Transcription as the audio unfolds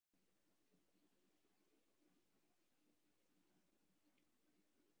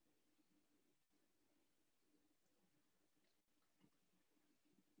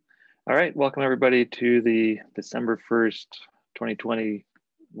All right, welcome everybody to the December 1st, 2020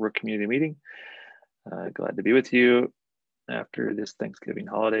 Rook Community Meeting. Glad to be with you after this Thanksgiving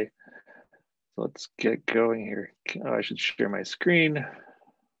holiday. So let's get going here. Oh, I should share my screen.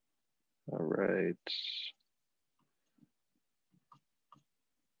 All right.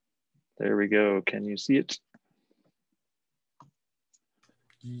 There we go. Can you see it?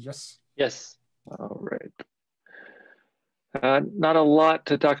 Yes. Yes. All right. Not a lot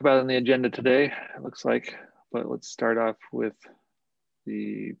to talk about on the agenda today, it looks like, but let's start off with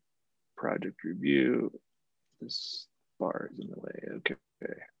the project review. This bar is in the way. Okay.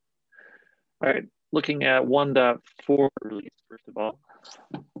 All right. Looking at 1.4 release, first of all.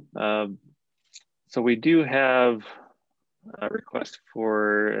 So we do have a request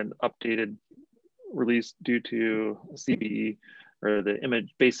for an updated release due to CVE, or the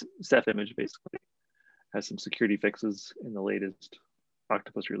image base Ceph image basically has some security fixes in the latest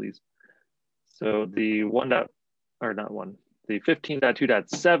Octopus release. So the the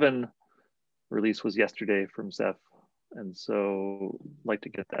 15.2.7 release was yesterday from Ceph, and so I'd like to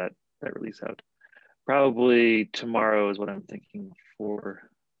get that release out. Probably tomorrow is what I'm thinking for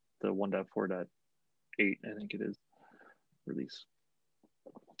the 1.4.8, I think it is, release.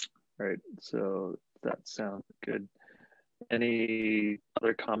 All right, so that sounds good. Any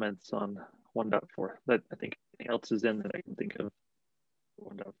other comments on 1.4? That I think anything else is in that I can think of.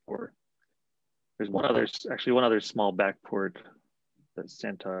 1.4. There's one other small backport that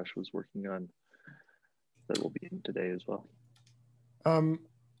Santosh was working on that will be in today as well.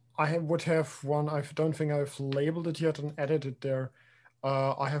 I would have one. I don't think I've labeled it yet and added it there.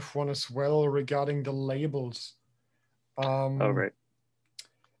 I have one as well regarding the labels. Oh, right.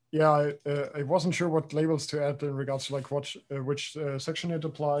 Yeah, I wasn't sure what labels to add in regards to like which section it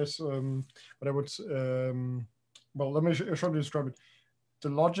applies. But I would, well, let me shortly describe it. The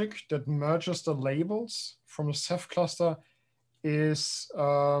logic that merges the labels from a Ceph cluster is,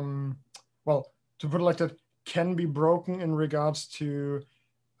 well, to put it like that, can be broken in regards to,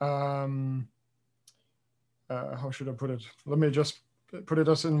 how should I put it? Let me just put it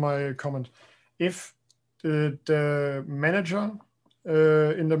as in my comment. If the manager,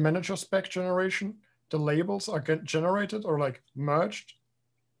 in the manager spec generation, the labels are generated or like merged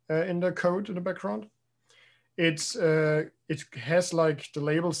in the code in the background, it has like the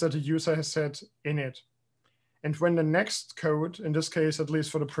labels that the user has set in it. And when the next code, in this case, at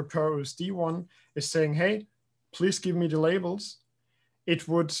least for the proposed D1, is saying, hey, please give me the labels, it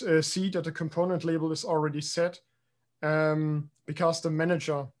would see that the component label is already set because the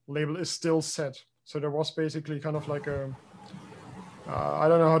manager label is still set. So there was basically kind of like a, I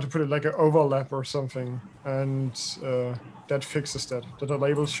don't know how to put it, like an overlap or something. And that fixes that the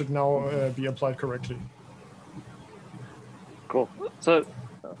labels should now be applied correctly. Cool. So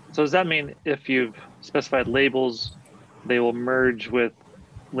does that mean if you've specified labels, they will merge with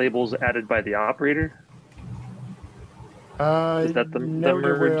labels added by the operator? Is that the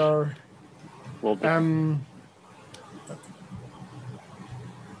merge? Well, I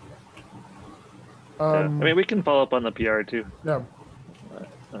mean, we can follow up on the PR too. Yeah.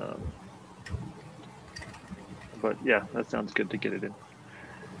 But yeah, that sounds good to get it in.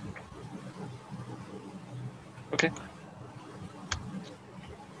 Okay.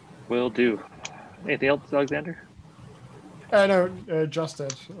 Will do. Anything else, Alexander? No, just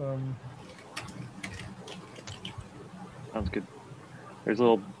that. Sounds good. There's a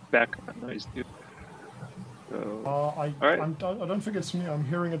little background noise too. So, all right. I don't think it's me. I'm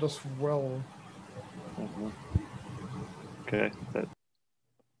hearing it as well. Okay. That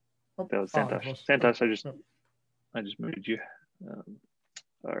was Santosh. Santosh, I just muted you.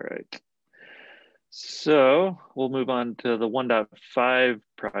 All right. So we'll move on to the 1.5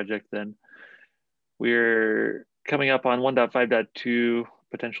 project then. We're coming up on 1.5.2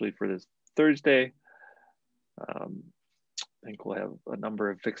 potentially for this Thursday. I think we'll have a number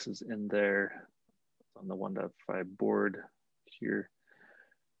of fixes in there on the 1.5 board here.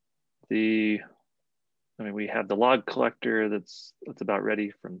 We have the log collector that's about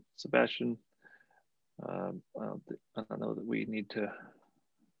ready from Sebastian. I don't know that we need to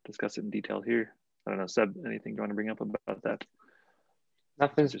discuss it in detail here. I don't know, Seb, anything you want to bring up about that?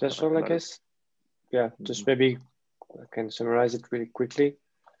 Nothing special, I guess. Yeah, just maybe I can summarize it really quickly.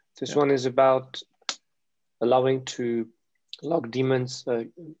 This one is about allowing to log daemons,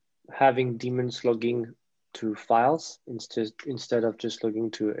 having daemons logging to files instead of just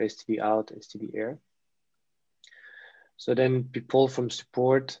logging to std out, std air. So then people from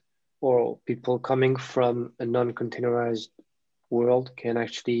support or people coming from a non-containerized world can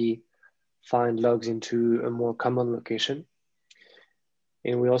actually find logs into a more common location.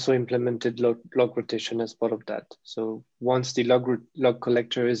 And we also implemented log rotation as part of that. So once the log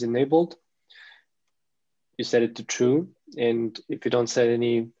collector is enabled, you set it to true. And if you don't set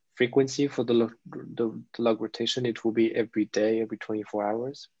any frequency for the log rotation, it will be every day, every 24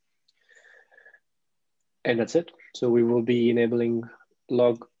 hours. And that's it. So we will be enabling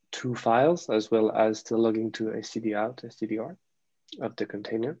log2 files as well as still logging to std out, stdr of the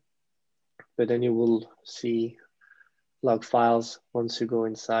container. But then you will see log files once you go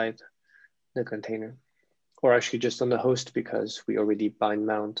inside the container, or actually just on the host, because we already bind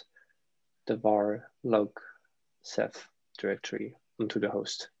mount the var log ceph directory onto the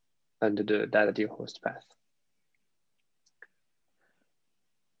host under the data host path.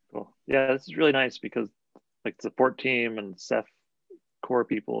 Cool. Yeah, this is really nice because like the support team and Ceph core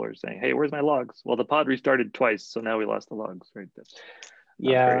people are saying, hey, where's my logs? Well, the pod restarted twice, so now we lost the logs, right? That's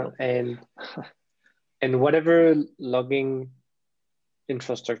yeah, and whatever logging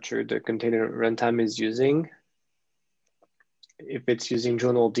infrastructure the container runtime is using, if it's using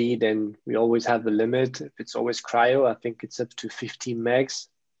journald, then we always have the limit. If it's always cryo, I think it's up to 50 megs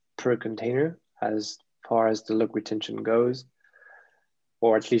per container as far as the log retention goes,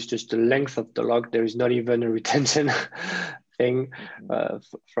 or at least just the length of the log. There is not even a retention thing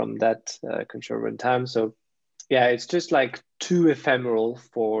from that control runtime. So yeah, it's just like too ephemeral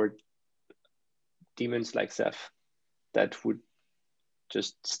for daemons like Ceph that would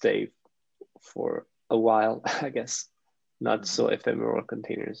just stay for a while, I guess. Not so ephemeral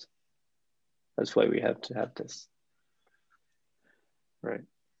containers. That's why we have to have this. Right.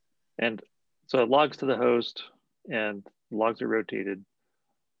 And so it logs to the host and logs are rotated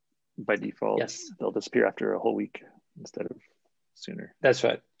by default. Yes. They'll disappear after a whole week instead of sooner. That's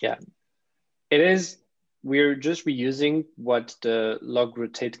right. Yeah. It is. We're just reusing what the log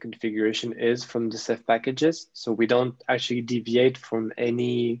rotate configuration is from the Ceph packages. So we don't actually deviate from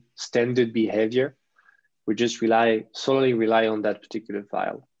any standard behavior. We just solely rely on that particular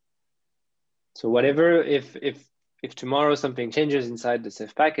file. So whatever, if tomorrow something changes inside the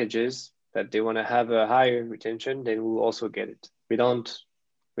Ceph packages that they want to have a higher retention, then we'll also get it. We don't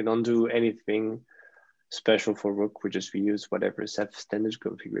do anything special for Rook. We just reuse whatever Ceph standard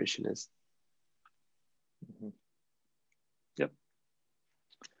configuration is. Yep.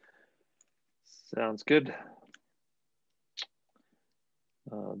 Sounds good.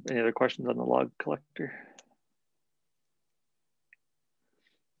 Any other questions on the log collector?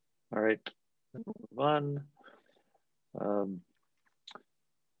 All right, move on.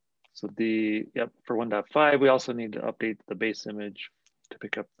 So for 1.5, we also need to update the base image to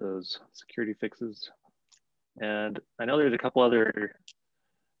pick up those security fixes. And I know there's a couple other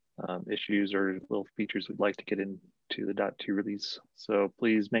issues or little features we'd like to get into the .2 release. So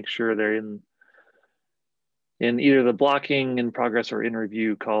please make sure they're in either the blocking in progress or in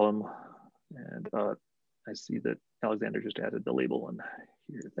review column. And I see that Alexander just added the label one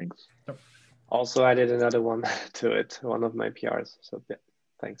here. Thanks. Yep. Also added another one to it, one of my PRs. So yeah,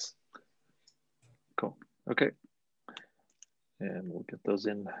 thanks. Cool. Okay. And we'll get those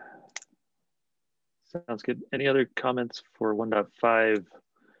in. Sounds good. Any other comments for 1.5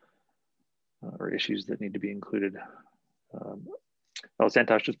 or issues that need to be included?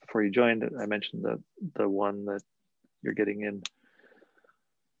 Santosh, just before you joined, I mentioned the one that you're getting in.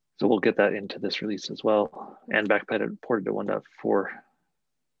 So we'll get that into this release as well, and backported to 1.4.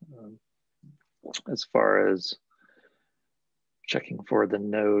 As far as checking for the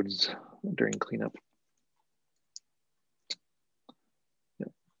nodes during cleanup.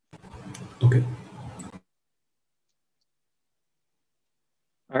 Yep. Okay.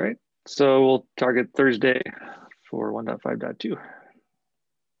 All right, so we'll target Thursday for 1.5.2.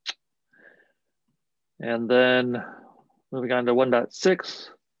 And then moving on to 1.6.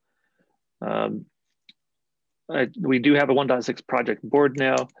 We do have a 1.6 project board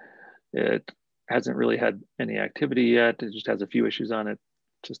now. It hasn't really had any activity yet. It just has a few issues on it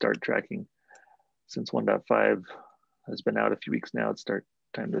to start tracking. Since 1.5 has been out a few weeks now, it's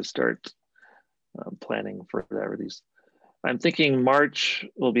time to start planning for that release. I'm thinking March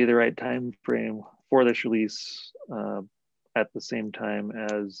will be the right time frame for this release at the same time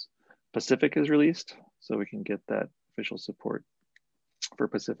as Pacific is released, so we can get that official support for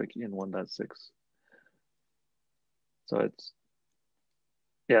Pacific in 1.6. So it's,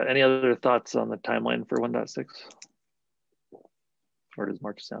 yeah, any other thoughts on the timeline for 1.6? Or does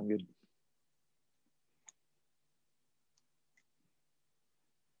March sound good?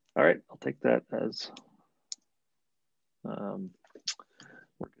 All right, I'll take that as we're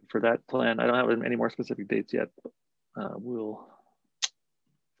good for that plan. I don't have any more specific dates yet. We'll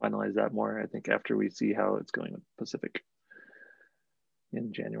finalize that more, I think, after we see how it's going with Pacific.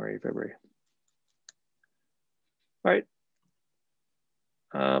 in January, February. All right.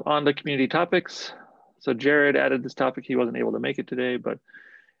 On the community topics. So Jared added this topic. He wasn't able to make it today, but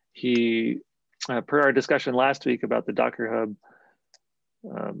he, per our discussion last week about the Docker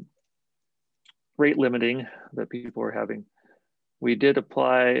Hub rate limiting that people were having, we did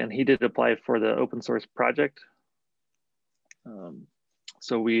apply, and he did apply for the open source project.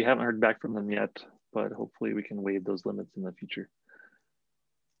 So we haven't heard back from them yet, but hopefully we can waive those limits in the future.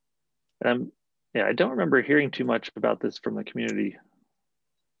 Yeah, I don't remember hearing too much about this from the community.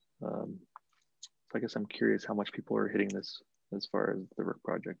 So I guess I'm curious how much people are hitting this as far as the Rook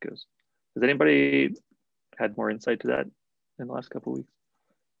project goes. Has anybody had more insight to that in the last couple of weeks?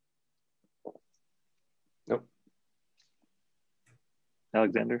 Nope.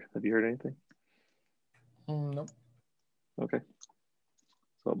 Alexander, have you heard anything? Nope. Okay.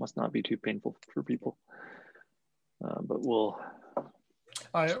 So it must not be too painful for people. But we'll...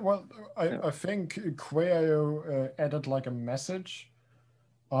 I think Quaio added like a message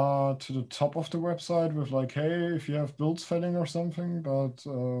to the top of the website with like, hey, if you have builds failing or something, but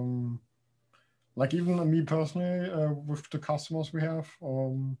like even me personally, with the customers we have,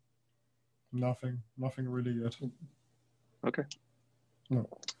 nothing really yet. Okay. No.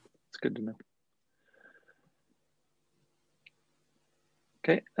 It's good to know.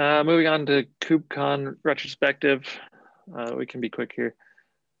 Okay, moving on to KubeCon retrospective. We can be quick here.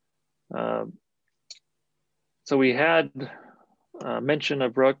 So we had mention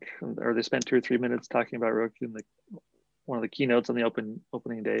of Rook, or they spent 2 or 3 minutes talking about Rook in one of the keynotes on the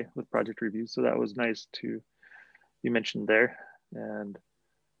opening day with project reviews. So that was nice to be mentioned there, and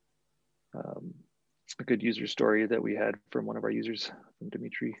a good user story that we had from one of our users, from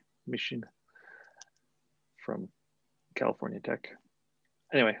Dimitri Mishin from California Tech.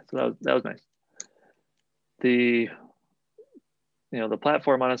 Anyway, so that was nice. The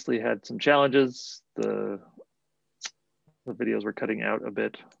platform honestly had some challenges. The videos were cutting out a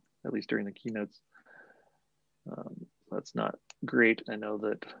bit, at least during the keynotes. That's not great. I know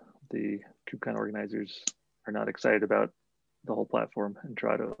that the KubeCon organizers are not excited about the whole platform and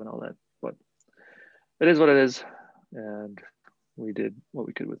Trado and all that, but it is what it is, and we did what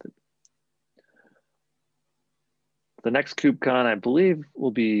we could with it. The next KubeCon, I believe,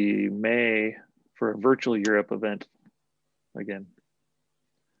 will be May for a virtual Europe event again.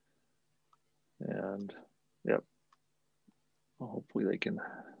 And yep, well, hopefully they can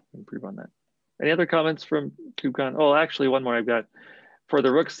improve on that. Any other comments from KubeCon? Oh, actually, one more I've got. For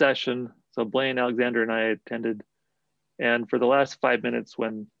the Rook session, so Blaine, Alexander, and I attended. And for the last 5 minutes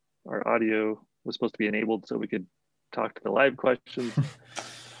when our audio was supposed to be enabled so we could talk to the live questions,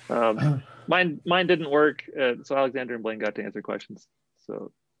 mine didn't work. So Alexander and Blaine got to answer questions.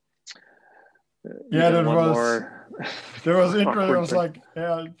 So yeah, there was interesting. I was like,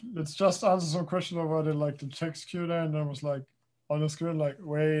 yeah, let's just answer some questions about it, like the text Q&A, and I was like on the screen, like,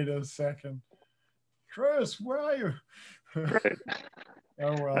 wait a second, Chris, where are you? Right.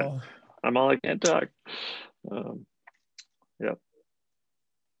 Oh well. I'm all I can't talk. Yep.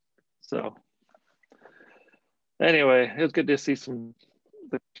 So anyway, it was good to see some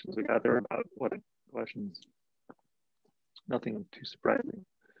the questions we got there about what questions. Nothing too surprising.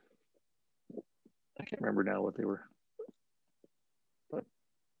 I can't remember now what they were. But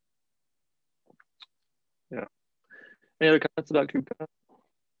yeah. Any other comments about KubeCon?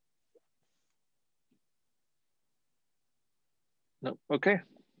 No. Okay.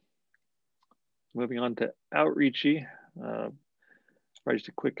 Moving on to Outreachy. Probably just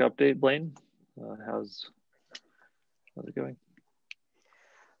a quick update, Blaine. How's it going?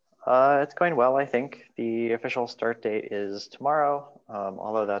 It's going well, I think. The official start date is tomorrow,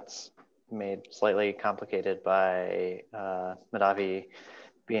 although that's made slightly complicated by Madavi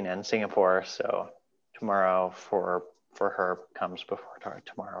being in Singapore. So tomorrow for her comes before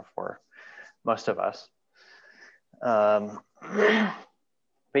tomorrow for most of us. But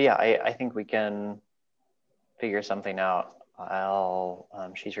yeah, I think we can figure something out.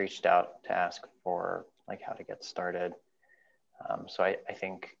 She's reached out to ask for like how to get started. So I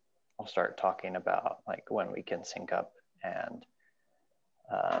think we'll start talking about like when we can sync up and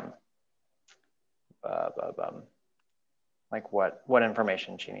like what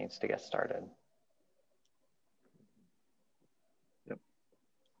information she needs to get started. Yep.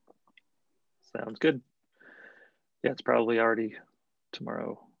 Sounds good. Yeah, it's probably already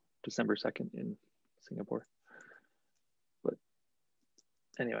tomorrow, December 2nd in Singapore. But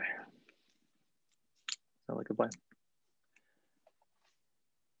anyway, sound like a plan.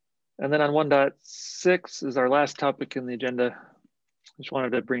 And then on 1.6 is our last topic in the agenda. Just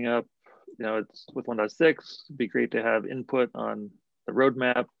wanted to bring up, it's with 1.6, it'd be great to have input on the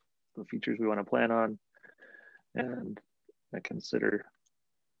roadmap, the features we want to plan on, and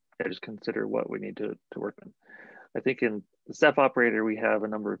just consider what we need to work on. I think in the Ceph operator, we have a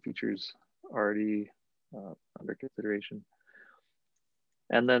number of features already under consideration.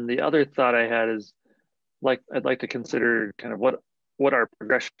 And then the other thought I had is, I'd like to consider kind of what our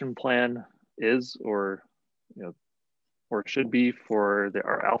progression plan is, or should be for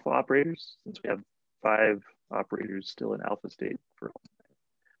our alpha operators, since we have 5 operators still in alpha state.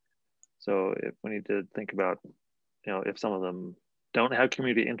 So if we need to think about, if some of them don't have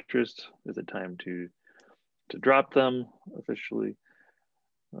community interest, is it time to drop them officially?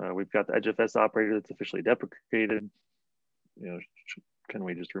 We've got the EdgeFS operator that's officially deprecated. Can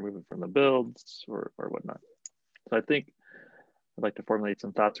we just remove it from the builds or whatnot? So I think I'd like to formulate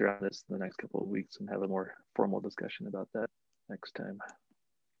some thoughts around this in the next couple of weeks and have a more formal discussion about that next time,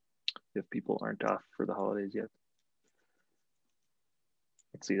 if people aren't off for the holidays yet.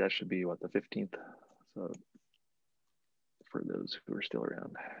 Let's see, that should be what, the 15th. So for those who are still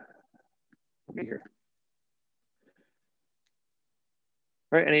around, we'll be here.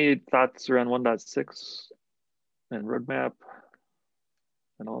 All right, any thoughts around 1.6 and roadmap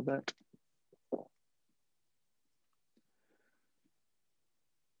and all of that?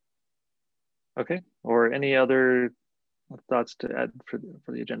 Okay, or any other thoughts to add for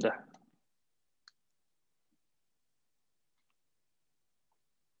the agenda?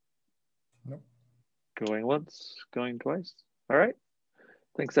 Nope. Going once, going twice. All right.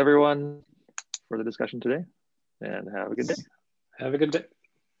 Thanks everyone for the discussion today, and have a good day. Have a good day.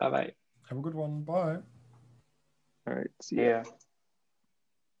 Bye-bye. Have a good one. Bye. All right, see ya. Yeah.